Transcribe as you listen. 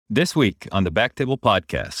This week on the Backtable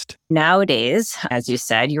Podcast. Nowadays, as you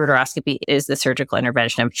said, ureteroscopy is the surgical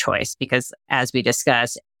intervention of choice because, as we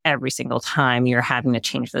discussed, every single time you're having to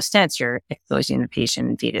change those stents, you're exposing the patient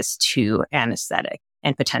and fetus to anesthetic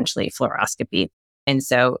and potentially fluoroscopy. And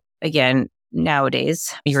so, again,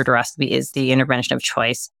 nowadays, ureteroscopy is the intervention of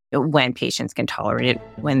choice when patients can tolerate it,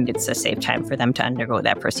 when it's a safe time for them to undergo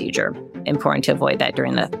that procedure. Important to avoid that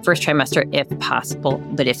during the first trimester if possible,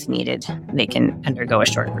 but if needed, they can undergo a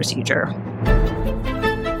short procedure.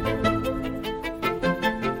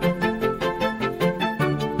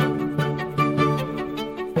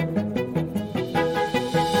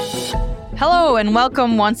 Hello and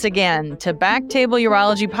welcome once again to Backtable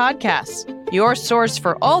Urology Podcast, your source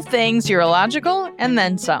for all things urological and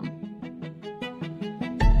then some.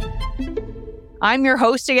 I'm your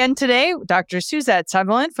host again today, Dr. Suzette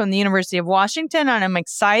Sutherland from the University of Washington, and I'm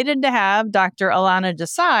excited to have Dr. Alana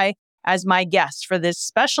Desai as my guest for this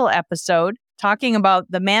special episode talking about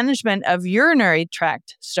the management of urinary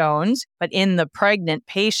tract stones, but in the pregnant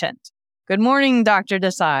patient. Good morning, Dr.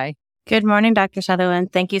 Desai. Good morning, Dr.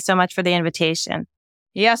 Sutherland. Thank you so much for the invitation.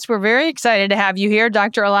 Yes, we're very excited to have you here.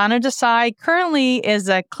 Dr. Alana Desai currently is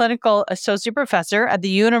a clinical associate professor at the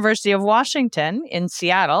University of Washington in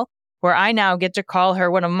Seattle, where I now get to call her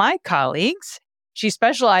one of my colleagues. She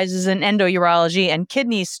specializes in endourology and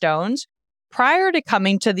kidney stones. Prior to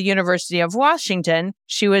coming to the University of Washington,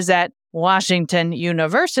 she was at Washington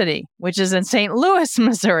University, which is in St. Louis,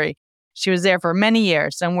 Missouri. She was there for many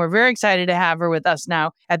years, and we're very excited to have her with us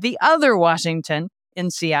now at the other Washington in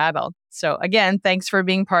Seattle. So again, thanks for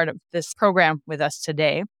being part of this program with us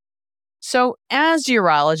today. So as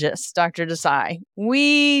urologists, Dr. Desai,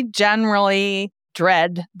 we generally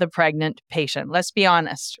dread the pregnant patient. Let's be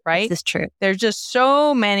honest, right? This is true. There's just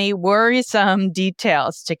so many worrisome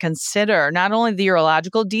details to consider, not only the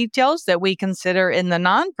urological details that we consider in the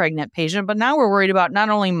non-pregnant patient, but now we're worried about not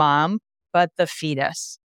only mom, but the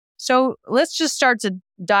fetus. So let's just start to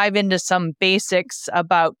dive into some basics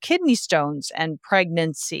about kidney stones and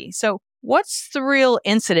pregnancy. So what's the real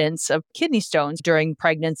incidence of kidney stones during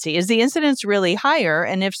pregnancy? Is the incidence really higher?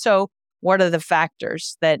 And if so, what are the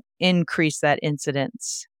factors that increase that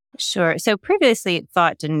incidence? Sure. So previously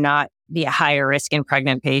thought to not be a higher risk in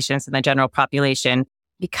pregnant patients in the general population.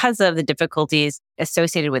 Because of the difficulties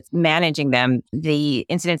associated with managing them, the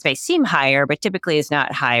incidence may seem higher, but typically is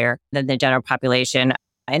not higher than the general population.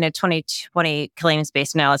 In a 2020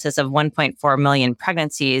 claims-based analysis of 1.4 million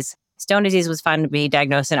pregnancies, stone disease was found to be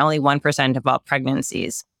diagnosed in only 1% of all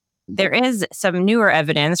pregnancies. There is some newer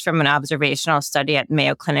evidence from an observational study at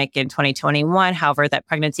Mayo Clinic in 2021, however, that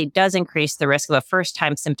pregnancy does increase the risk of a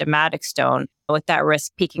first-time symptomatic stone, with that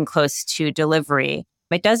risk peaking close to delivery.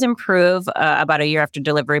 It does improve about a year after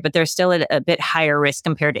delivery, but there's still a bit higher risk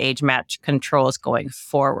compared to age-matched controls going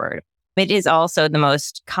forward. It is also the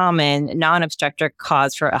most common non-obstetric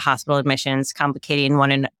cause for hospital admissions, complicating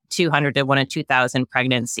 1 in 200 to 1 in 2,000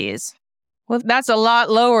 pregnancies. Well, that's a lot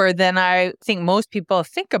lower than I think most people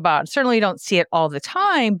think about. Certainly don't see it all the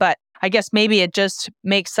time, but I guess maybe it just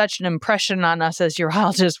makes such an impression on us as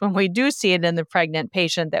urologists when we do see it in the pregnant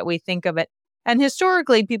patient that we think of it. And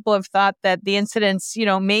historically, people have thought that the incidence,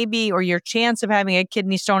 maybe, or your chance of having a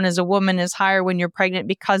kidney stone as a woman is higher when you're pregnant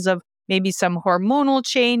because of maybe some hormonal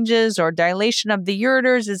changes or dilation of the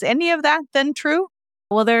ureters. Is any of that then true?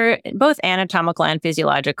 Well, there are both anatomical and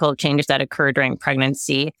physiological changes that occur during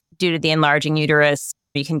pregnancy. Due to the enlarging uterus,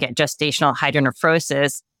 you can get gestational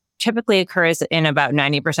hydronephrosis. Typically occurs in about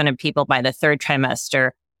 90% of people by the third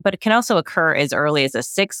trimester, but it can also occur as early as the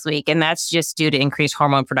 6th week, and that's just due to increased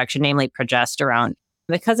hormone production, namely progesterone.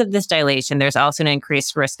 Because of this dilation, there's also an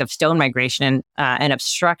increased risk of stone migration and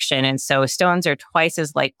obstruction, and so stones are twice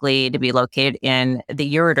as likely to be located in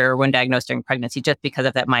the ureter when diagnosed during pregnancy just because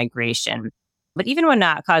of that migration. But even when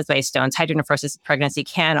not caused by stones, hydronephrosis in pregnancy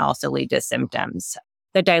can also lead to symptoms.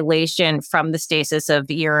 The dilation from the stasis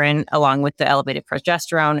of urine, along with the elevated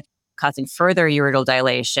progesterone, causing further ureteral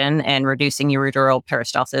dilation and reducing ureteral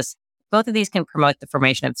peristalsis. Both of these can promote the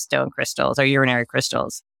formation of stone crystals or urinary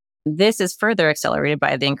crystals. This is further accelerated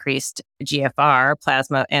by the increased GFR,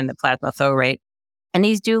 plasma, and the plasma flow rate. And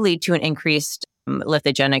these do lead to an increased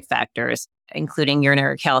lithogenic factors, including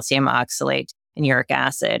urinary calcium oxalate and uric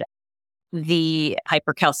acid. The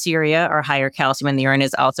hypercalciuria, or higher calcium in the urine,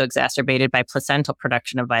 is also exacerbated by placental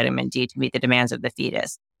production of vitamin D to meet the demands of the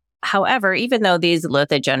fetus. However, even though these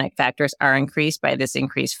lithogenic factors are increased by this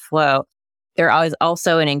increased flow, there is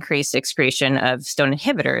also an increased excretion of stone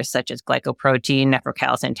inhibitors, such as glycoprotein,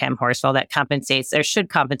 nephrocalcin, TAM-horseol, that compensates or should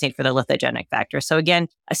compensate for the lithogenic factor. So again,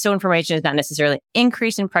 a stone formation is not necessarily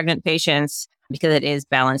increased in pregnant patients, because it is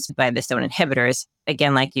balanced by the stone inhibitors.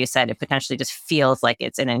 Again, like you said, it potentially just feels like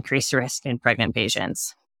it's an increased risk in pregnant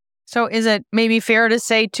patients. So is it maybe fair to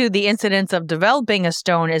say, too, the incidence of developing a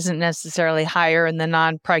stone isn't necessarily higher in the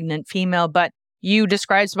non-pregnant female, but you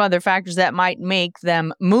described some other factors that might make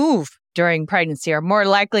them move during pregnancy, or more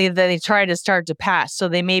likely that they try to start to pass. So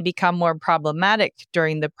they may become more problematic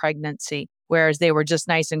during the pregnancy, whereas they were just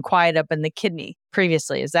nice and quiet up in the kidney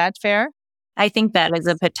previously. Is that fair? I think that is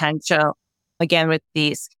a potential. Again, with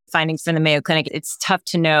these findings from the Mayo Clinic, it's tough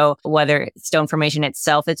to know whether stone formation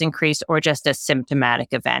itself is increased or just a symptomatic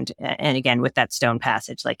event. And again, with that stone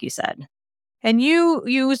passage, like you said. And you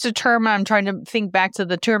used a term, I'm trying to think back to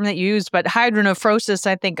the term that you used, but hydronephrosis,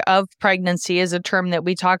 I think, of pregnancy is a term that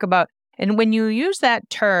we talk about. And when you use that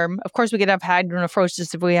term, of course, we could have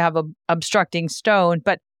hydronephrosis if we have a obstructing stone,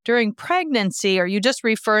 but during pregnancy, are you just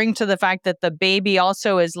referring to the fact that the baby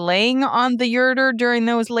also is laying on the ureter during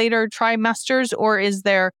those later trimesters, or is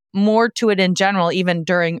there more to it in general, even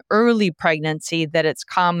during early pregnancy, that it's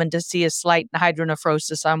common to see a slight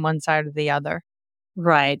hydronephrosis on one side or the other?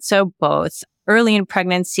 Right. So both. Early in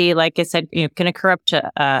pregnancy, like I said, can occur up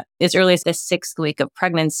to as early as the 6th week of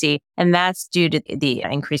pregnancy. And that's due to the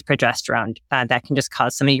increased progesterone that can just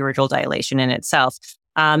cause some ureteral dilation in itself.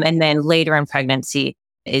 And then later in pregnancy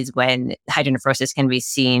is when hydronephrosis can be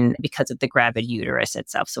seen because of the gravid uterus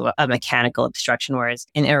itself. So a mechanical obstruction, whereas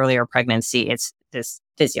in earlier pregnancy, it's this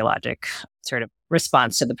physiologic sort of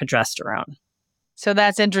response to the progesterone. So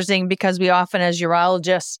that's interesting because we often, as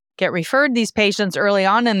urologists, get referred these patients early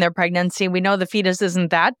on in their pregnancy. We know the fetus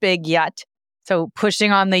isn't that big yet. So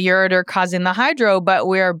pushing on the ureter causing the hydro, but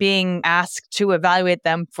we're being asked to evaluate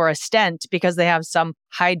them for a stent because they have some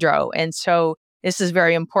hydro. And so this is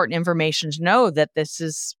very important information to know that this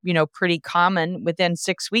is, pretty common within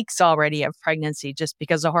 6 weeks already of pregnancy, just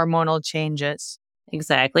because of hormonal changes.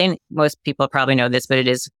 Exactly. And most people probably know this, but it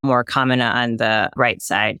is more common on the right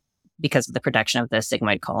side because of the production of the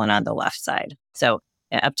sigmoid colon on the left side. So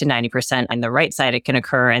up to 90% on the right side, it can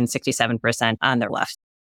occur, and 67% on the left.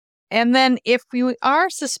 And then if we are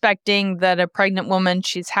suspecting that a pregnant woman,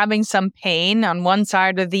 she's having some pain on one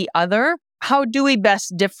side or the other, how do we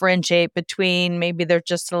best differentiate between maybe there's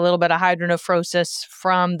just a little bit of hydronephrosis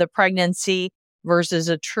from the pregnancy versus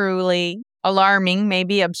a truly alarming,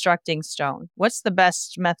 maybe obstructing stone? What's the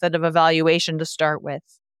best method of evaluation to start with?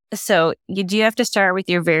 So you do have to start with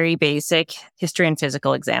your very basic history and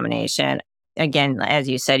physical examination. Again, as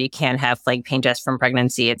you said, you can have flank pain just from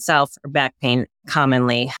pregnancy itself or back pain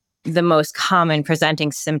commonly. The most common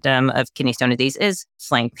presenting symptom of kidney stone disease is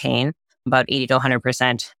flank pain. About 80 to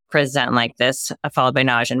 100% present like this, followed by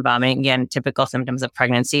nausea and vomiting. Again, typical symptoms of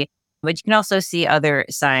pregnancy. But you can also see other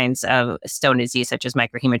signs of stone disease, such as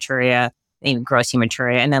microhematuria, even gross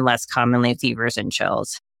hematuria, and then less commonly fevers and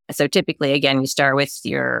chills. So typically, again, you start with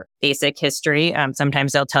your basic history.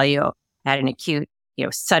 Sometimes they'll tell you, I had an acute,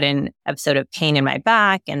 sudden episode of pain in my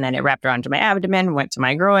back, and then it wrapped around to my abdomen, went to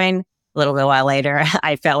my groin. A little bit while later,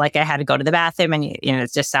 I felt like I had to go to the bathroom, and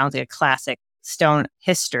it just sounds like a classic stone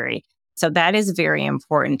history. So that is very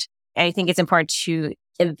important. I think it's important to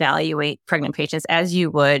evaluate pregnant patients as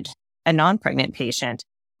you would a non-pregnant patient,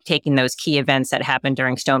 taking those key events that happen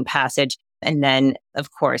during stone passage, and then,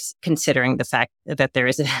 of course, considering the fact that there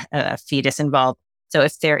is a fetus involved. So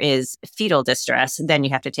if there is fetal distress, then you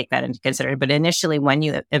have to take that into consideration. But initially, when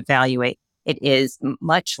you evaluate, it is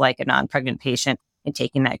much like a non-pregnant patient and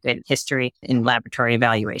taking that good history in laboratory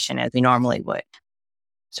evaluation as we normally would.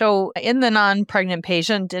 So in the non-pregnant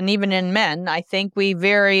patient, and even in men, I think we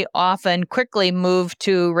very often quickly move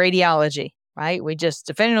to radiology, right? We just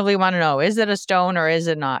definitively want to know, is it a stone or is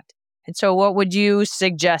it not? And so what would you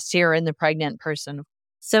suggest here in the pregnant person?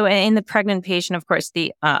 So in the pregnant patient, of course,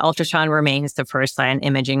 the ultrasound remains the first line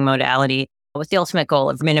imaging modality with the ultimate goal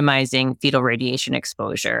of minimizing fetal radiation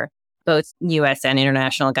exposure. Both U.S. and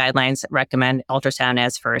international guidelines recommend ultrasound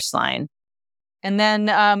as first line. And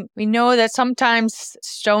then we know that sometimes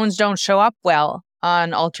stones don't show up well on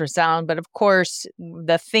ultrasound, but of course,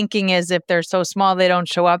 the thinking is if they're so small they don't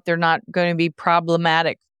show up, they're not going to be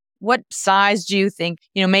problematic. What size do you think,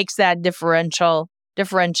 makes that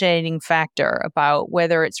differentiating factor about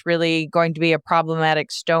whether it's really going to be a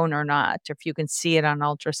problematic stone or not, if you can see it on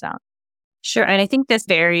ultrasound? Sure. And I think this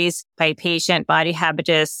varies by patient, body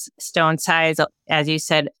habitus, stone size. As you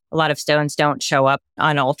said, a lot of stones don't show up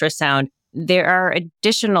on ultrasound. There are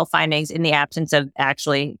additional findings in the absence of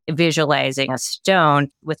actually visualizing a stone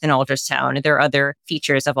with an ultrasound. There are other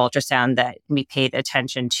features of ultrasound that can be paid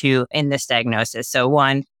attention to in this diagnosis. So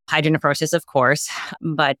one, hydronephrosis, of course,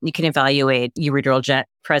 but you can evaluate ureteral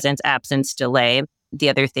presence, absence, delay. The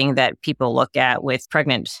other thing that people look at with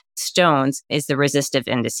pregnant stones is the resistive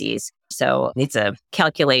indices. So it's a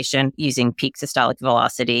calculation using peak systolic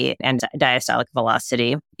velocity and diastolic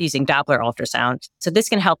velocity using Doppler ultrasound. So this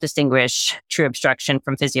can help distinguish true obstruction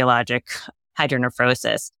from physiologic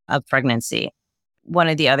hydronephrosis of pregnancy. One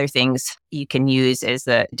of the other things you can use is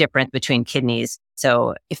the difference between kidneys.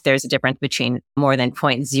 So if there's a difference between more than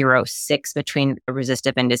 0.06 between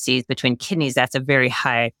resistive indices between kidneys, that's a very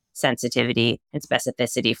high sensitivity and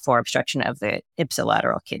specificity for obstruction of the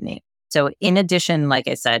ipsilateral kidney. So in addition, like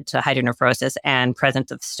I said, to hydronephrosis and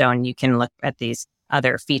presence of stone, you can look at these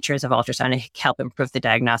other features of ultrasound to help improve the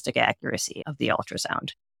diagnostic accuracy of the ultrasound.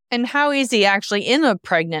 And how easy actually in a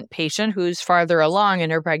pregnant patient who's farther along in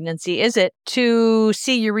her pregnancy is it to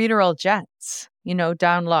see ureteral jets,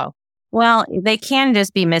 down low? Well, they can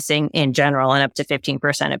just be missing in general in up to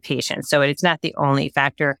 15% of patients. So it's not the only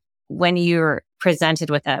factor. When you're presented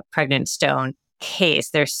with a pregnant stone case,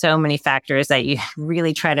 there's so many factors that you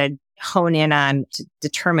really try to hone in on to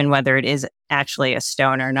determine whether it is actually a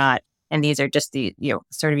stone or not. And these are just you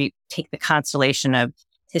take the constellation of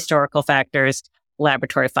historical factors,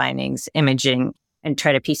 laboratory findings, imaging, and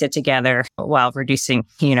try to piece it together while reducing,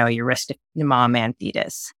 your risk to mom and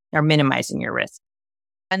fetus or minimizing your risk.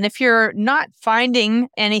 And if you're not finding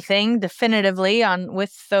anything definitively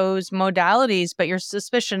with those modalities, but your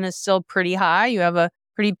suspicion is still pretty high, you have a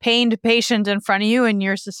pretty pained patient in front of you and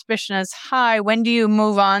your suspicion is high, when do you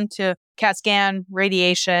move on to CAT scan,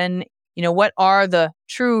 radiation? What are the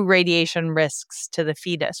true radiation risks to the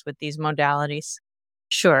fetus with these modalities?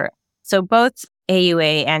 Sure. So both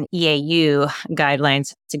AUA and EAU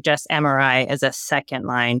guidelines suggest MRI as a second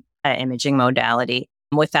line imaging modality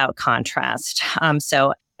without contrast.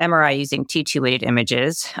 So MRI using T2-weighted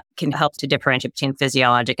images can help to differentiate between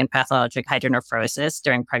physiologic and pathologic hydronephrosis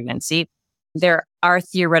during pregnancy. There are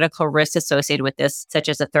theoretical risks associated with this, such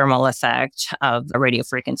as the thermal effect of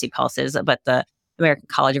radiofrequency pulses, but the American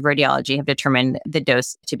College of Radiology have determined the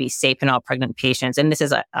dose to be safe in all pregnant patients. And this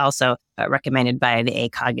is also recommended by the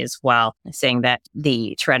ACOG as well, saying that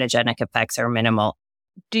the teratogenic effects are minimal.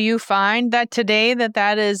 Do you find that today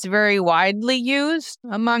that is very widely used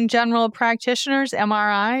among general practitioners,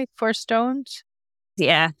 MRI for stones?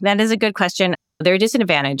 Yeah, that is a good question. There are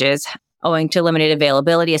disadvantages owing to limited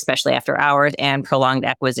availability, especially after hours and prolonged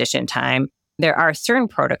acquisition time. There are certain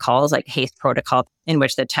protocols, like HASTE protocol, in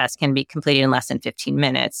which the test can be completed in less than 15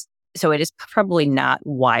 minutes. So it is probably not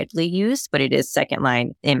widely used, but it is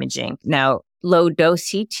second-line imaging. Now,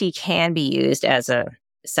 low-dose CT can be used as a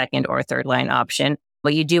second or third-line option,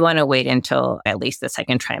 but you do want to wait until at least the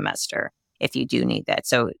second trimester if you do need that.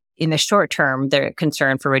 So in the short term, the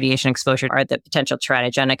concern for radiation exposure are the potential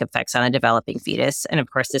teratogenic effects on the developing fetus. And of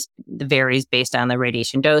course, this varies based on the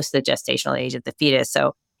radiation dose, the gestational age of the fetus.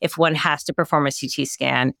 So if one has to perform a CT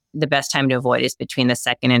scan, the best time to avoid is between the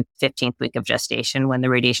 2nd and 15th week of gestation when the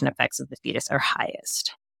radiation effects of the fetus are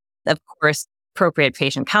highest. Of course, appropriate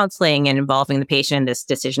patient counseling and involving the patient in this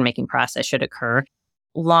decision-making process should occur.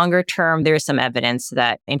 Longer term, there is some evidence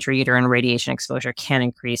that intrauterine radiation exposure can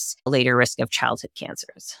increase later risk of childhood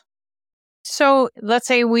cancers. So let's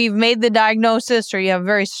say we've made the diagnosis or you have a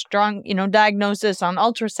very strong, diagnosis on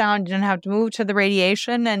ultrasound, you didn't have to move to the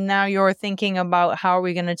radiation, and now you're thinking about how are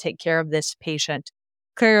we going to take care of this patient.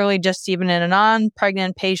 Clearly, just even in a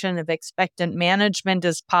non-pregnant patient, if expectant management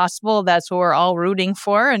is possible, that's what we're all rooting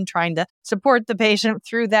for and trying to support the patient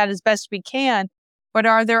through that as best we can. But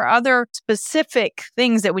are there other specific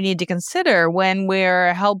things that we need to consider when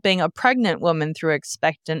we're helping a pregnant woman through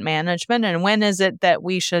expectant management? And when is it that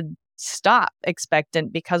we should stop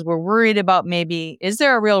expectant because we're worried about is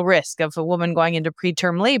there a real risk of a woman going into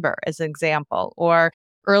preterm labor, as an example, or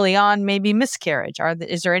early on, maybe miscarriage?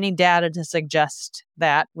 Is there any data to suggest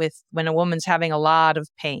that when a woman's having a lot of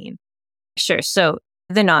pain? Sure. So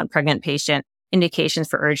the non-pregnant patient indications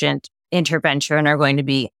for urgent intervention are going to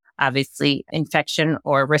be obviously infection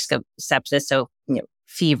or risk of sepsis. So,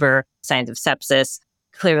 fever, signs of sepsis.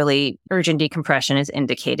 Clearly, urgent decompression is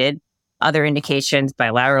indicated. Other indications,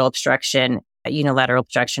 bilateral obstruction, unilateral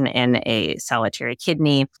obstruction in a solitary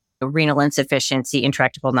kidney, renal insufficiency,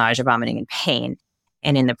 intractable nausea, vomiting, and pain.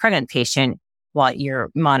 And in the pregnant patient, while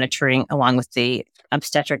you're monitoring along with the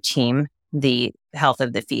obstetric team, the health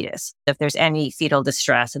of the fetus. If there's any fetal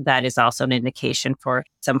distress, that is also an indication for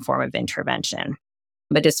some form of intervention.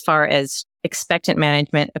 But as far as expectant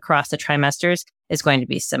management across the trimesters is going to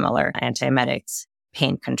be similar: antiemetics,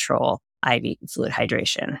 pain control, IV fluid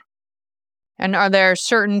hydration. And are there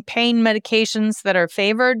certain pain medications that are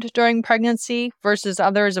favored during pregnancy versus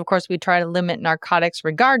others? Of course, we try to limit narcotics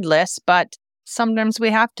regardless, but sometimes we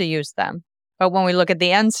have to use them. But when we look at the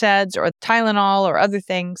NSAIDs or Tylenol or other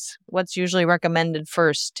things, what's usually recommended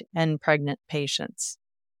first in pregnant patients?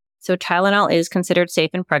 So Tylenol is considered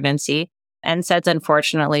safe in pregnancy. NSAIDs,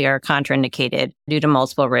 unfortunately, are contraindicated due to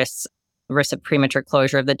multiple risks. Risk of premature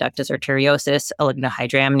closure of the ductus arteriosus,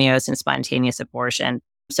 oligohydramnios, and spontaneous abortion.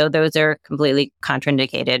 So those are completely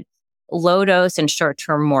contraindicated. Low dose and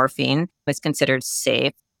short-term morphine is considered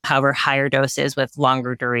safe. However, higher doses with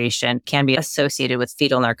longer duration can be associated with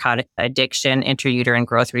fetal narcotic addiction, intrauterine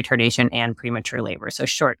growth retardation, and premature labor. So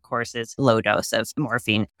short courses, low dose of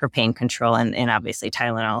morphine for pain control, and obviously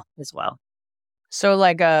Tylenol as well. So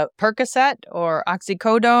like a Percocet or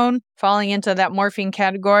oxycodone falling into that morphine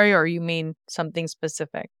category, or you mean something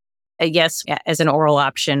specific? Yes, as an oral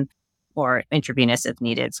option or intravenous if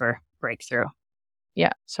needed for breakthrough.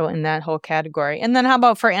 Yeah, so in that whole category. And then how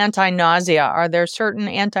about for anti-nausea? Are there certain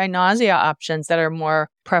anti-nausea options that are more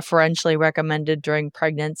preferentially recommended during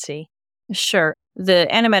pregnancy? Sure. The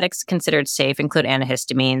antiemetics considered safe include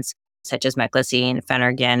antihistamines such as meclizine,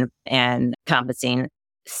 Phenergan, and compazine.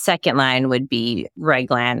 Second line would be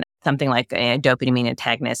Reglan, something like a dopamine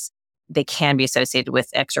antagonist. They can be associated with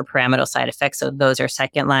extrapyramidal side effects, so those are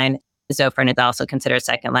second line. Zofran is also considered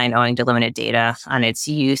second line owing to limited data on its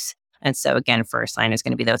use. And so again, first line is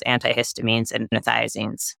going to be those antihistamines and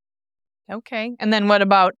thiazines. Okay. And then what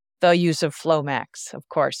about the use of Flomax? Of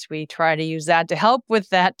course, we try to use that to help with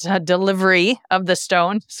that delivery of the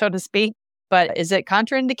stone, so to speak. But is it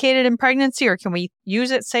contraindicated in pregnancy, or can we use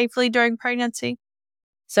it safely during pregnancy?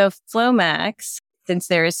 So Flomax, since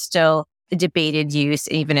there is still debated use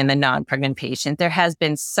even in the non-pregnant patient, there has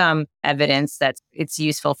been some evidence that it's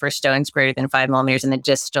useful for stones greater than 5 millimeters in the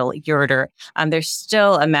distal ureter. There's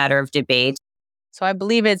still a matter of debate. So I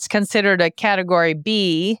believe it's considered a category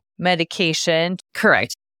B medication.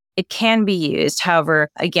 Correct. It can be used. However,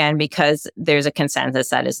 again, because there's a consensus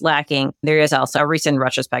that is lacking, there is also a recent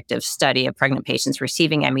retrospective study of pregnant patients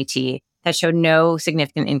receiving MET that showed no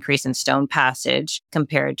significant increase in stone passage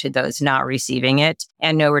compared to those not receiving it,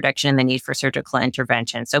 and no reduction in the need for surgical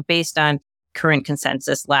intervention. So based on current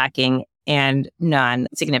consensus lacking and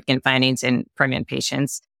non-significant findings in pregnant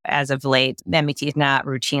patients, as of late, MET is not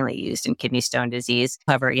routinely used in kidney stone disease.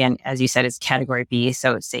 However, again, as you said, it's category B,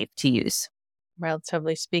 so it's safe to use.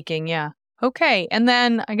 Relatively speaking, yeah. Okay. And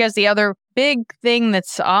then I guess the other big thing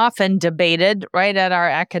that's often debated right at our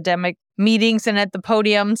academic meetings and at the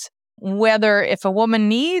podiums, whether if a woman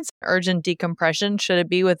needs urgent decompression, should it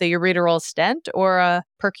be with a ureteral stent or a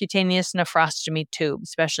percutaneous nephrostomy tube,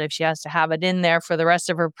 especially if she has to have it in there for the rest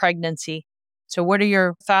of her pregnancy. So what are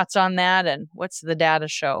your thoughts on that, and what's the data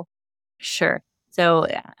show? Sure. So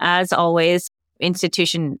as always,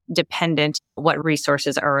 institution dependent, what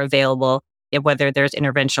resources are available, whether there's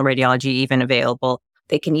interventional radiology even available.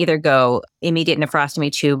 They can either go immediate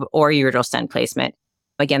nephrostomy tube or ureteral stent placement.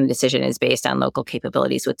 Again, the decision is based on local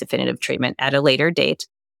capabilities with definitive treatment at a later date.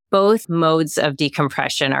 Both modes of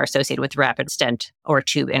decompression are associated with rapid stent or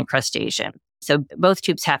tube incrustation. So both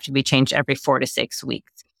tubes have to be changed every 4 to 6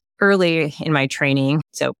 weeks. Early in my training,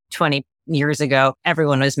 so 20 years ago,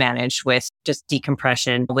 everyone was managed with just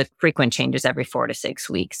decompression with frequent changes every 4 to 6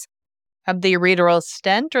 weeks. Of the ureteral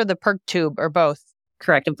stent or the perc tube, or both?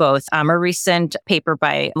 Correct, both. A recent paper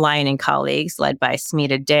by Lyon and colleagues, led by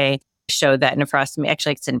Smita Day, showed that nephrostomy,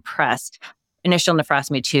 actually it's in Press, initial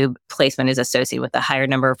nephrostomy tube placement is associated with a higher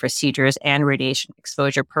number of procedures and radiation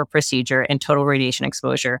exposure per procedure and total radiation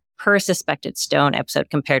exposure per suspected stone episode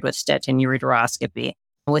compared with stent and ureteroscopy,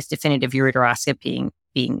 with definitive ureteroscopy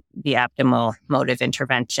being the optimal mode of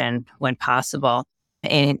intervention when possible.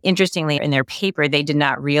 And interestingly, in their paper, they did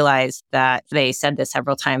not realize that they said this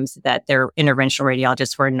several times that their interventional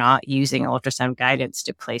radiologists were not using ultrasound guidance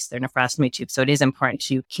to place their nephrostomy tube. So it is important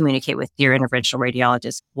to communicate with your interventional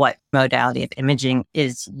radiologist what modality of imaging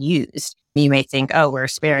is used. You may think, oh, we're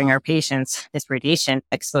sparing our patients this radiation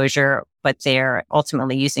exposure, but they're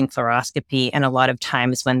ultimately using fluoroscopy. And a lot of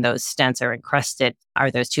times when those stents are encrusted, or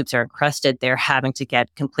those tubes are encrusted, they're having to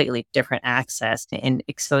get completely different access in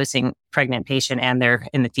exposing pregnant patient and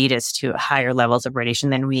the fetus to higher levels of radiation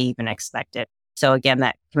than we even expected. So again,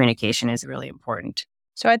 that communication is really important.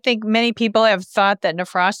 So I think many people have thought that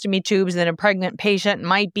nephrostomy tubes in a pregnant patient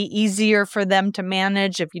might be easier for them to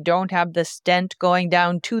manage if you don't have the stent going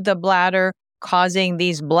down to the bladder, causing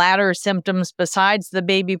these bladder symptoms besides the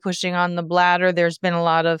baby pushing on the bladder. There's been a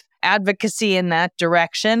lot of advocacy in that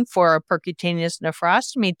direction for a percutaneous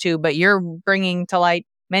nephrostomy tube, but you're bringing to light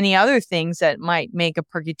many other things that might make a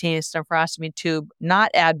percutaneous nephrostomy tube not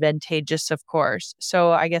advantageous, of course.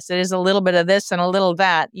 So I guess it is a little bit of this and a little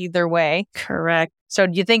that either way. Correct. So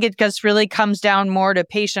do you think it just really comes down more to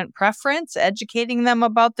patient preference, educating them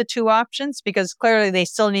about the two options? Because clearly they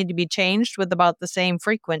still need to be changed with about the same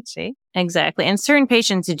frequency. Exactly. And certain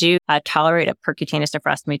patients do tolerate a percutaneous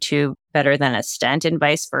nephrostomy tube better than a stent and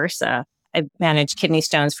vice versa. I've managed kidney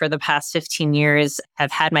stones for the past 15 years.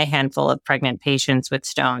 I've had my handful of pregnant patients with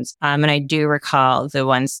stones. And I do recall the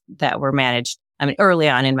ones that were managed early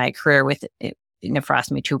on in my career with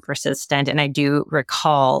nephrostomy tube versus stent. And I do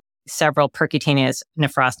recall several percutaneous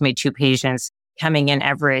nephrostomy tube patients coming in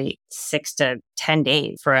every 6 to 10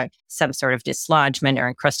 days for some sort of dislodgement or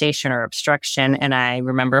incrustation or obstruction. And I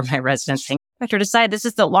remember my residents saying, Dr. Desai, this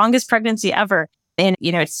is the longest pregnancy ever. And,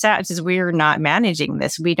 it's sad because we're not managing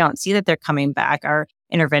this. We don't see that they're coming back. Our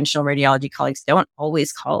interventional radiology colleagues don't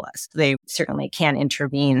always call us. They certainly can't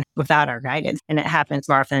intervene without our guidance. And it happens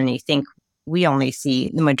more often than you think. We only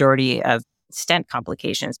see the majority of stent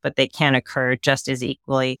complications, but they can occur just as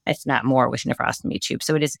equally, if not more, with nephrostomy tubes.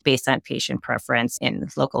 So it is based on patient preference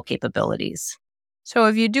and local capabilities. So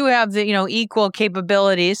if you do have the, equal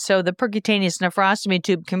capabilities, so the percutaneous nephrostomy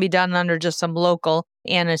tube can be done under just some local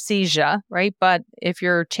anesthesia, right? But if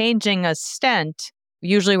you're changing a stent,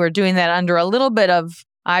 usually we're doing that under a little bit of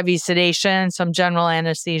IV sedation, some general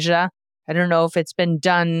anesthesia. I don't know if it's been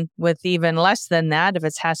done with even less than that, if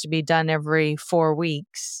it has to be done every 4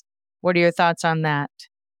 weeks. What are your thoughts on that?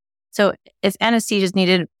 So if anesthesia is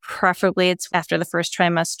needed, preferably it's after the first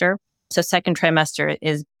trimester. So second trimester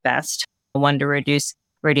is best. One, to reduce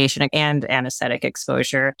radiation and anesthetic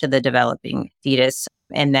exposure to the developing fetus,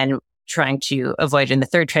 and then trying to avoid in the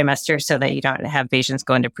third trimester so that you don't have patients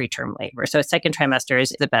go into preterm labor. So second trimester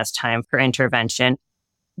is the best time for intervention.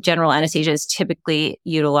 General anesthesia is typically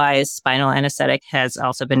utilized. Spinal anesthetic has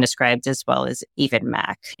also been described, as well as even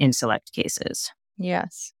MAC in select cases.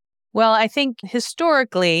 Yes. Well, I think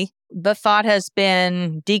historically, the thought has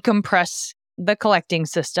been decompress the collecting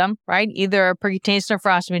system, right? Either a percutaneous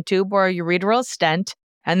nephrostomy tube or a ureteral stent,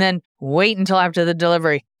 and then wait until after the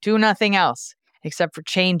delivery. Do nothing else except for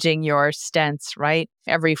changing your stents, right?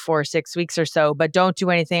 Every 4 or 6 weeks or so, but don't do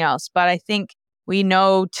anything else. But I think we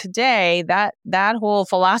know today that that whole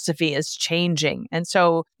philosophy is changing. And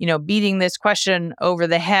so, beating this question over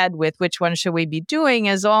the head with which one should we be doing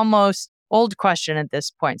is almost old question at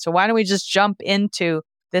this point. So why don't we just jump into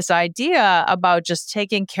this idea about just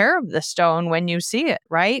taking care of the stone when you see it,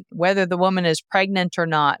 right? Whether the woman is pregnant or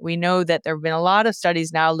not. We know that there have been a lot of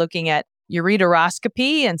studies now looking at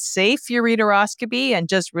ureteroscopy and safe ureteroscopy and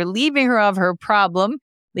just relieving her of her problem,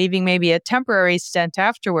 leaving maybe a temporary stent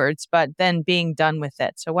afterwards, but then being done with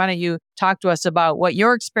it. So why don't you talk to us about what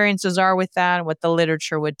your experiences are with that and what the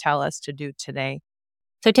literature would tell us to do today?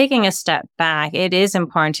 So taking a step back, it is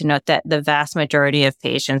important to note that the vast majority of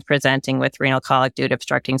patients presenting with renal colic due to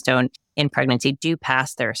obstructing stone in pregnancy do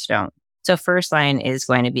pass their stone. So first line is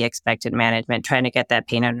going to be expected management, trying to get that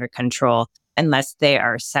pain under control. Unless they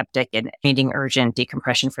are septic and needing urgent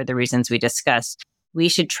decompression for the reasons we discussed, we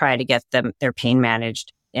should try to get their pain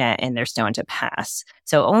managed and their stone to pass.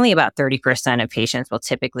 So only about 30% of patients will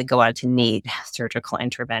typically go on to need surgical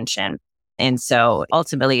intervention. And so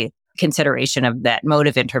ultimately, consideration of that mode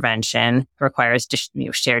of intervention requires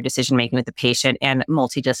shared decision-making with the patient and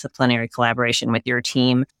multidisciplinary collaboration with your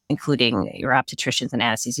team, including your obstetricians and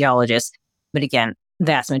anesthesiologists. But again,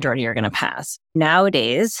 vast majority are going to pass.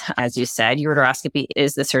 Nowadays, as you said, ureteroscopy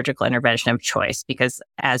is the surgical intervention of choice because,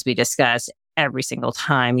 as we discussed, every single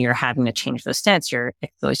time you're having to change those stents, you're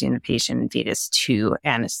exposing the patient and fetus to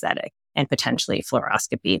anesthetic and potentially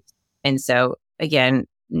fluoroscopy. And so, again,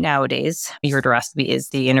 nowadays, ureteroscopy is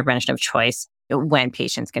the intervention of choice when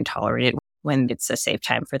patients can tolerate it, when it's a safe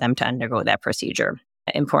time for them to undergo that procedure.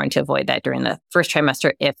 Important to avoid that during the first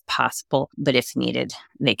trimester if possible, but if needed,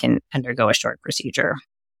 they can undergo a short procedure.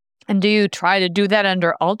 And do you try to do that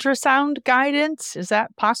under ultrasound guidance? Is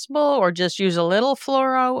that possible, or just use a little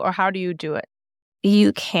fluoro, or how do you do it?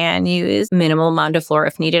 You can use minimal amount of fluoro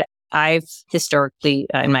if needed. I've historically,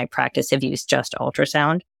 in my practice, have used just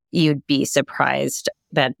ultrasound. You'd be surprised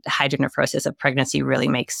that hydronephrosis of pregnancy really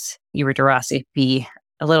makes ureteroscopy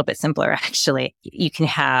a little bit simpler, actually. You can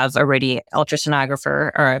have a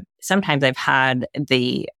ultrasonographer, or sometimes I've had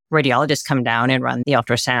the radiologist come down and run the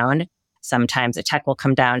ultrasound. Sometimes a tech will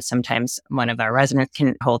come down. Sometimes one of our residents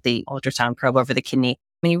can hold the ultrasound probe over the kidney.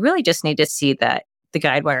 You really just need to see the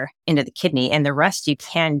guide wire into the kidney, and the rest you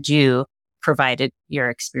can do, provided you're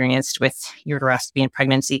experienced with ureteroscopy in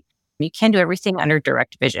pregnancy. You can do everything under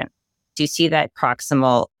direct vision. do see that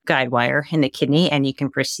proximal guide wire in the kidney, and you can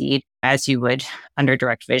proceed as you would under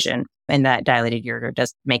direct vision. And that dilated ureter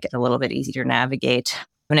does make it a little bit easier to navigate.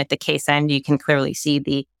 And at the case end, you can clearly see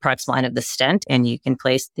the proximal end of the stent, and you can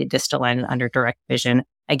place the distal end under direct vision.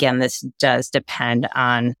 Again, this does depend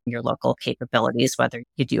on your local capabilities, whether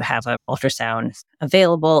you do have an ultrasound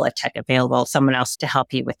available, a tech available, someone else to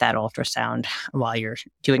help you with that ultrasound while you're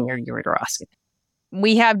doing your ureteroscopy.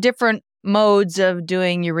 We have different modes of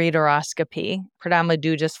doing ureteroscopy. Predominantly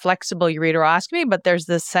do just flexible ureteroscopy, but there's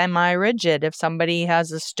the semi-rigid. If somebody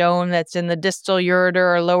has a stone that's in the distal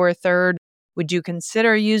ureter or lower third, would you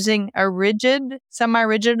consider using a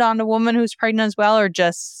semi-rigid on a woman who's pregnant as well, or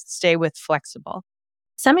just stay with flexible?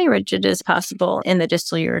 Semi-rigid is possible in the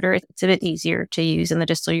distal ureter. It's a bit easier to use in the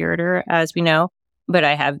distal ureter, as we know, but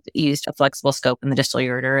I have used a flexible scope in the distal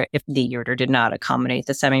ureter. If the ureter did not accommodate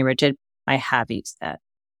the semi-rigid, I have used that.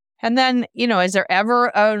 And then, is there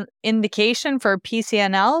ever an indication for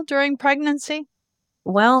PCNL during pregnancy?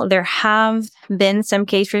 Well, there have been some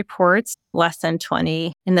case reports, less than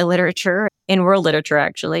 20 in the literature, in world literature,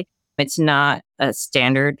 actually. It's not a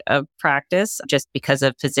standard of practice just because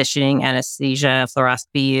of positioning, anesthesia,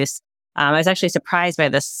 fluoroscopy use. I was actually surprised by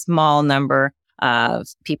the small number of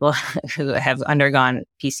people who have undergone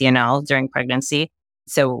PCNL during pregnancy.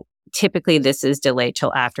 So typically this is delayed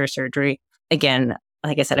till after surgery. Again,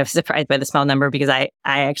 like I said, I was surprised by the small number because I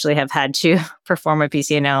actually have had to perform a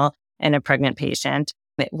PCNL in a pregnant patient.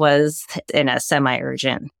 It was in a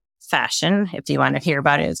semi-urgent fashion. If you want to hear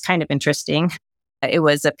about it, it's kind of interesting. It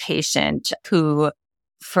was a patient who,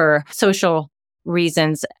 for social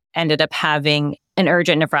reasons, ended up having an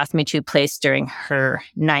urgent nephrostomy tube placed during her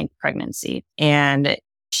 9th pregnancy. And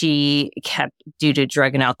she kept, due to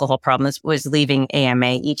drug and alcohol problems, was leaving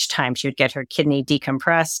AMA each time. She would get her kidney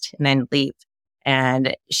decompressed and then leave.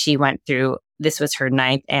 And she went through, this was her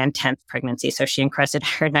 9th and 10th pregnancy. So she encrusted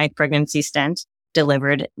her 9th pregnancy stent,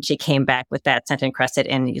 delivered. She came back with that stent encrusted,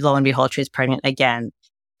 and lo and behold, she was pregnant again.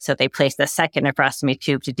 So they placed the second nephrostomy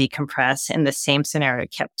tube to decompress, and the same scenario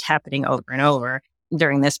kept happening over and over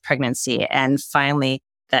during this pregnancy. And finally,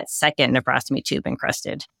 that second nephrostomy tube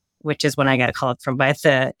encrusted, which is when I got called from by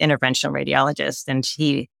the interventional radiologist. And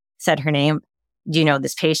he said her name. Do you know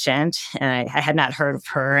this patient? And I had not heard of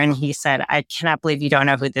her. And he said, I cannot believe you don't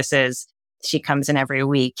know who this is. She comes in every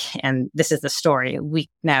week. And this is the story. We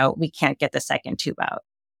can't get the second tube out.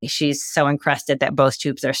 She's so encrusted that both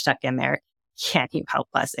tubes are stuck in there. Can't you help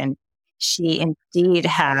us? And she indeed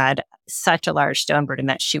had such a large stone burden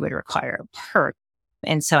that she would require a PERC.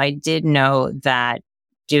 And so I did know that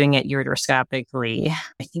doing it ureteroscopically,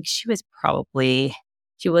 I think she was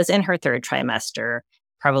in her 3rd trimester,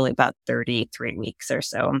 probably about 33 weeks or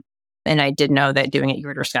so. And I did know that doing it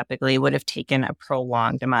ureteroscopically would have taken a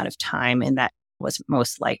prolonged amount of time, and that was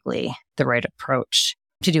most likely the right approach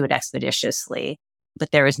to do it expeditiously.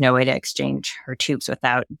 But there was no way to exchange her tubes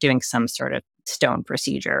without doing some sort of stone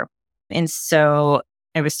procedure. And so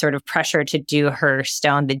I was sort of pressured to do her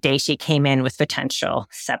stone the day she came in with potential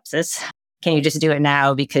sepsis. Can you just do it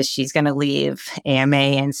now because she's going to leave AMA?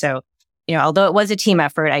 And so, although it was a team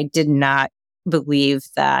effort, I did not believe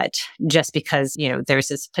that just because, there's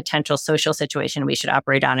this potential social situation we should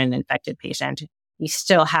operate on an infected patient, you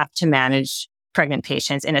still have to manage pregnant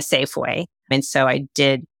patients in a safe way. And so I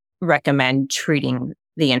did recommend treating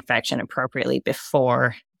the infection appropriately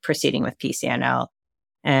before proceeding with PCNL.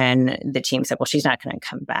 And the team said, well, she's not going to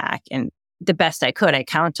come back. And the best I could, I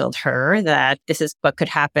counseled her that this is what could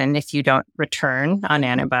happen if you don't return on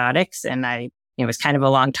antibiotics. And it was kind of a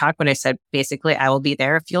long talk, but I said, basically, I will be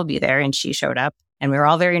there if you'll be there. And she showed up, and we were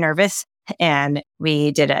all very nervous. And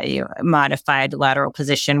we did a modified lateral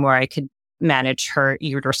position where I could manage her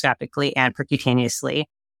ureteroscopically and percutaneously.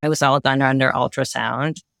 It was all done under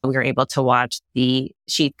ultrasound. We were able to watch the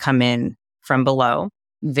sheath come in from below,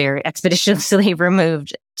 very expeditiously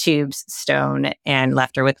removed tubes, stone, and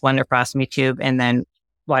left her with one nephrostomy tube, and then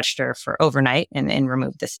watched her for overnight and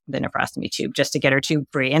removed the nephrostomy tube just to get her tube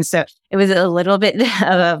free. And so it was a little bit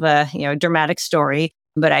of a dramatic story,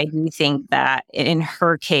 but I do think that in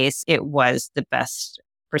her case, it was the best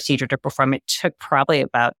procedure to perform. It took probably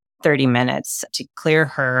about 30 minutes to clear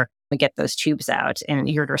her, to get those tubes out, and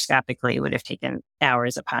ureteroscopically it would have taken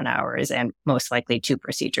hours upon hours and most likely 2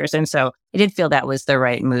 procedures. And so I did feel that was the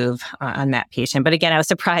right move on that patient. But again, I was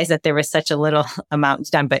surprised that there was such a little amount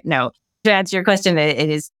done. But no, to answer your question, it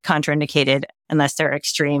is contraindicated unless there are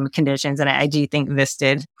extreme conditions. And I do think this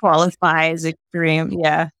did qualify as extreme.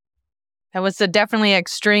 Yeah. That was a definitely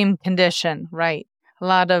extreme condition, right? A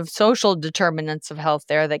lot of social determinants of health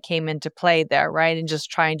there that came into play there, right? And just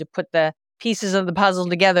trying to put the pieces of the puzzle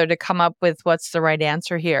together to come up with what's the right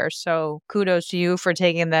answer here. So kudos to you for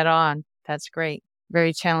taking that on. That's great.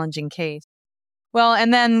 Very challenging case. Well,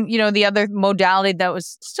 and then, the other modality that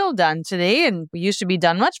was still done today and used to be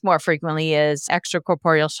done much more frequently is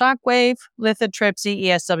extracorporeal shockwave, lithotripsy,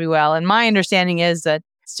 ESWL. And my understanding is that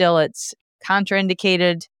still it's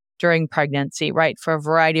contraindicated during pregnancy, right? For a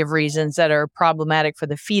variety of reasons that are problematic for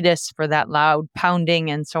the fetus, for that loud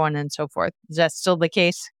pounding and so on and so forth. Is that still the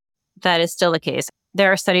case? That is still the case.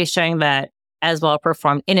 There are studies showing that as well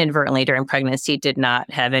performed inadvertently during pregnancy did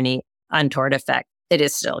not have any untoward effect. It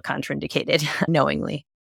is still contraindicated knowingly.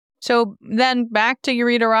 So then back to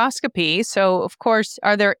ureteroscopy. So of course,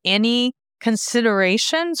 are there any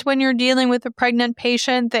considerations when you're dealing with a pregnant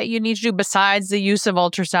patient that you need to do besides the use of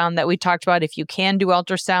ultrasound that we talked about? If you can do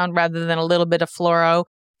ultrasound rather than a little bit of fluoro,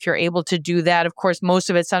 if you're able to do that, of course, most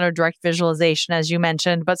of it's under direct visualization, as you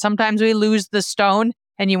mentioned, but sometimes we lose the stone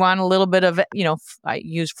and you want a little bit of, I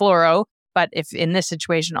use fluoro, but if in this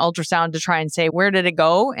situation, ultrasound to try and say, where did it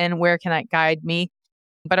go and where can it guide me?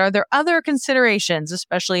 But are there other considerations,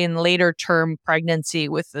 especially in later term pregnancy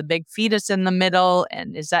with the big fetus in the middle?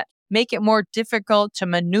 And does that make it more difficult to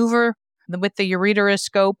maneuver with the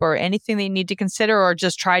ureteroscope or anything that you need to consider, or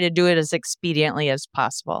just try to do it as expediently as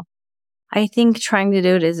possible? I think trying to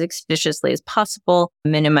do it as expeditiously as possible,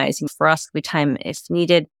 minimizing fluoroscopy time if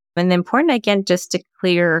needed. And important, again, just to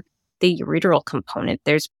clear the ureteral component.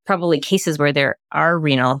 There's probably cases where there are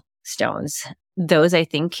renal stones. Those, I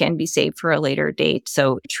think, can be saved for a later date.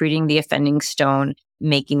 So treating the offending stone,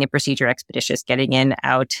 making the procedure expeditious, getting in,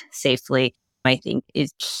 out safely, I think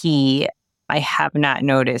is key. I have not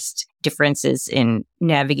noticed differences in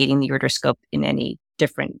navigating the ureteroscope in any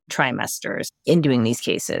different trimesters in doing these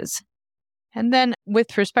cases. And then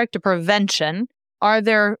with respect to prevention, are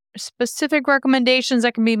there specific recommendations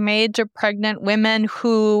that can be made to pregnant women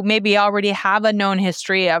who maybe already have a known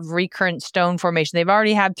history of recurrent stone formation? They've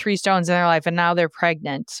already had 3 stones in their life and now they're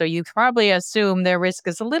pregnant. So you probably assume their risk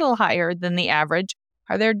is a little higher than the average.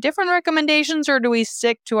 Are there different recommendations, or do we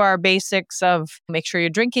stick to our basics of make sure you're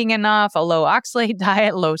drinking enough, a low oxalate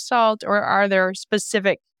diet, low salt, or are there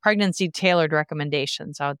specific pregnancy tailored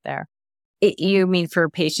recommendations out there? You mean for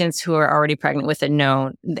patients who are already pregnant with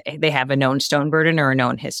they have a known stone burden or a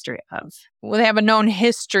known history of? Well, they have a known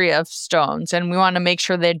history of stones, and we want to make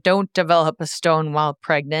sure they don't develop a stone while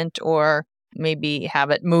pregnant or maybe have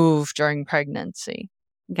it move during pregnancy.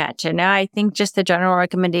 Gotcha. Now, I think just the general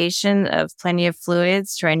recommendation of plenty of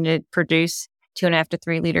fluids, trying to produce 2.5 to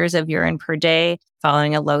 3 liters of urine per day,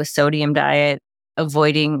 following a low sodium diet,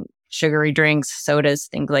 avoiding sugary drinks, sodas,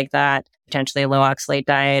 things like that, potentially a low oxalate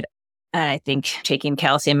diet. I think taking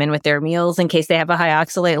calcium in with their meals in case they have a high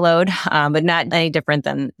oxalate load, but not any different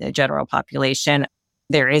than the general population.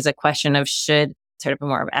 There is a question of sort of a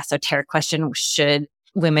more of esoteric question, should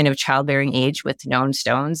women of childbearing age with known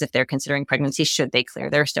stones, if they're considering pregnancy, should they clear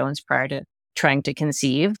their stones prior to trying to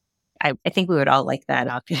conceive? I think we would all like that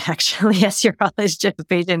actually, as urologist, if a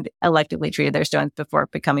patient electively treated their stones before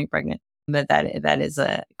becoming pregnant. But that is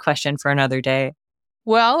a question for another day.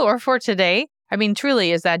 Well, or for today. I mean,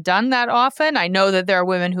 truly, is that done that often? I know that there are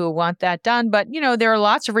women who want that done, but, there are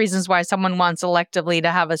lots of reasons why someone wants electively to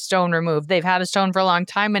have a stone removed. They've had a stone for a long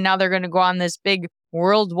time, and now they're going to go on this big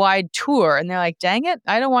worldwide tour. And they're like, dang it,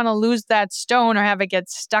 I don't want to lose that stone or have it get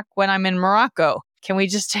stuck when I'm in Morocco. Can we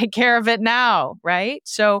just take care of it now, right?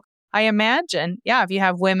 So I imagine, if you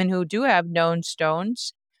have women who do have known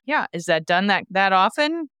stones, is that done that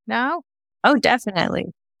often now? Oh, definitely.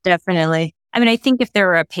 Definitely. I mean, I think if there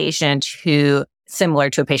were a patient who, similar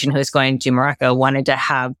to a patient who's going to Morocco, wanted to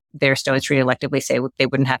have their stones treated electively, say they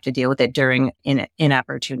wouldn't have to deal with it during an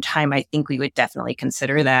inopportune time, I think we would definitely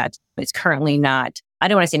consider that. It's currently not, I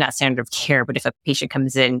don't want to say not standard of care, but if a patient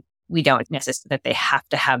comes in, we don't necessarily that they have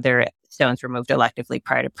to have their stones removed electively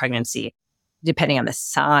prior to pregnancy. Depending on the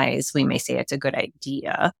size, we may say it's a good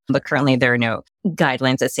idea. But currently, there are no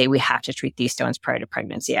guidelines that say we have to treat these stones prior to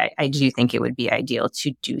pregnancy. I do think it would be ideal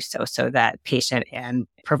to do so that patient and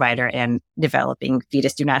provider and developing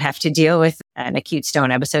fetus do not have to deal with an acute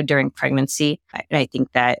stone episode during pregnancy. I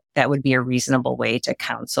think that would be a reasonable way to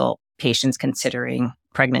counsel patients considering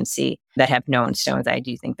pregnancy that have known stones. I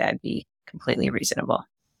do think that would be completely reasonable.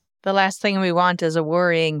 The last thing we want is a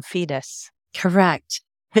worrying fetus. Correct.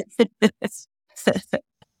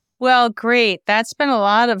 Well, great. That's been a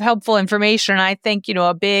lot of helpful information. I think,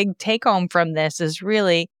 a big take home from this is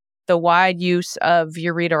really the wide use of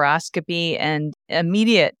ureteroscopy and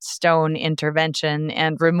immediate stone intervention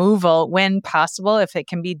and removal when possible, if it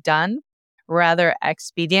can be done rather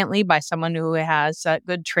expediently by someone who has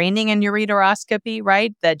good training in ureteroscopy,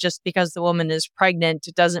 right? That just because the woman is pregnant,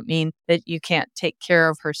 it doesn't mean that you can't take care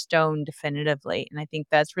of her stone definitively. And I think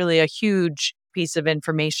that's really a huge piece of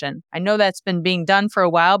information. I know that's been being done for a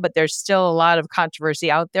while, but there's still a lot of controversy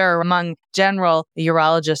out there among general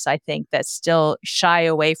urologists, I think, that still shy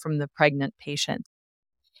away from the pregnant patient.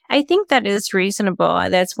 I think that is reasonable.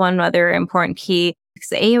 That's one other important key, because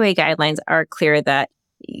the AUA guidelines are clear that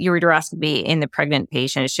ureteroscopy in the pregnant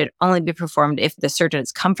patient should only be performed if the surgeon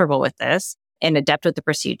is comfortable with this and adept with the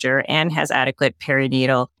procedure and has adequate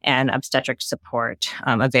perinatal and obstetric support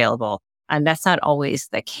available. And that's not always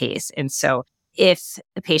the case. And so if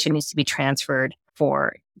the patient needs to be transferred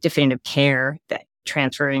for definitive care, that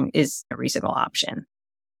transferring is a reasonable option.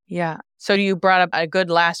 Yeah. So you brought up a good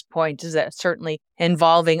last point, is that certainly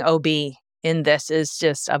involving OB in this is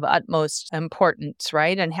just of utmost importance,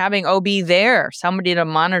 right? And having OB there, somebody to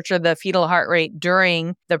monitor the fetal heart rate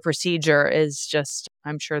during the procedure is just,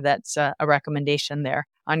 I'm sure that's a recommendation there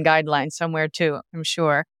on guidelines somewhere too, I'm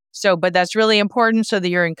sure. So, but that's really important so that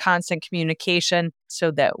you're in constant communication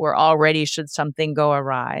so that we're all ready should something go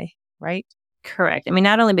awry, right? Correct. I mean,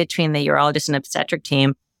 not only between the urologist and obstetric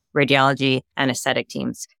team, radiology, anesthetic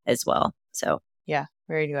teams as well. So, yeah,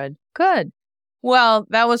 very good. Good. Well,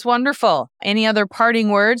 that was wonderful. Any other parting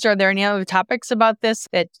words? Are there any other topics about this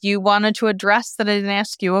that you wanted to address that I didn't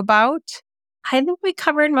ask you about? I think we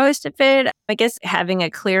covered most of it. I guess having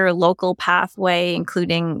a clear local pathway,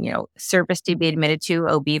 including, service to be admitted to,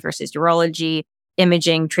 OB versus urology,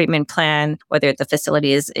 imaging, treatment plan, whether the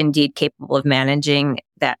facility is indeed capable of managing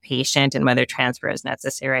that patient and whether transfer is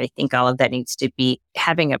necessary. I think all of that needs to be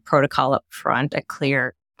having a protocol up front, a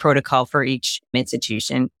clear protocol for each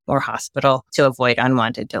institution or hospital to avoid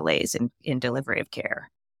unwanted delays in delivery of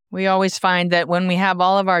care. We always find that when we have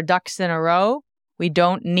all of our ducks in a row, we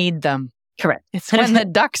don't need them. Correct. It's when the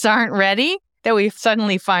ducks aren't ready that we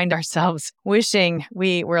suddenly find ourselves wishing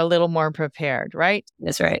we were a little more prepared, right?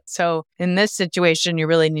 That's right. So in this situation, you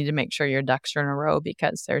really need to make sure your ducks are in a row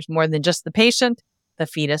because there's more than just the patient, the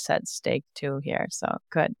fetus at stake too here. So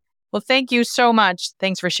good. Well, thank you so much.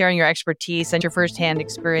 Thanks for sharing your expertise and your firsthand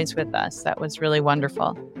experience with us. That was really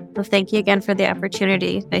wonderful. Well, thank you again for the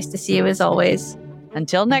opportunity. Nice to see you as always.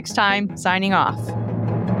 Until next time, signing off.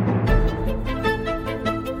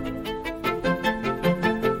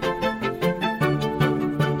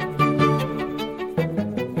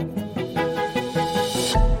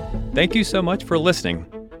 Thank you so much for listening.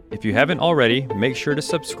 If you haven't already, make sure to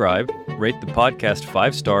subscribe, rate the podcast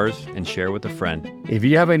 5 stars, and share with a friend. If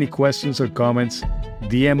you have any questions or comments,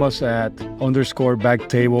 DM us at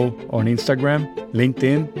 _backtable on Instagram,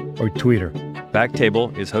 LinkedIn, or Twitter.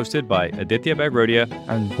 Backtable is hosted by Aditya Bagrodia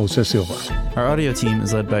and Jose Silva. Our audio team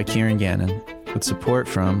is led by Kieran Gannon, with support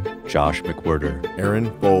from Josh McWhirter, Aaron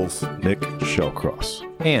Bowles, Nick Shellcross,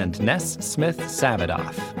 and Ness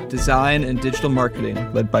Smith-Savadoff. Design and digital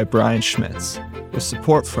marketing led by Brian Schmitz, with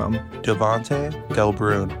support from Devante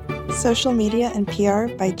Delbrun. Social media and PR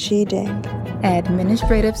by Chi Ding.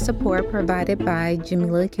 Administrative support provided by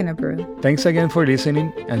Jamila Kennebrew. Thanks again for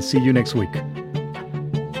listening and see you next week.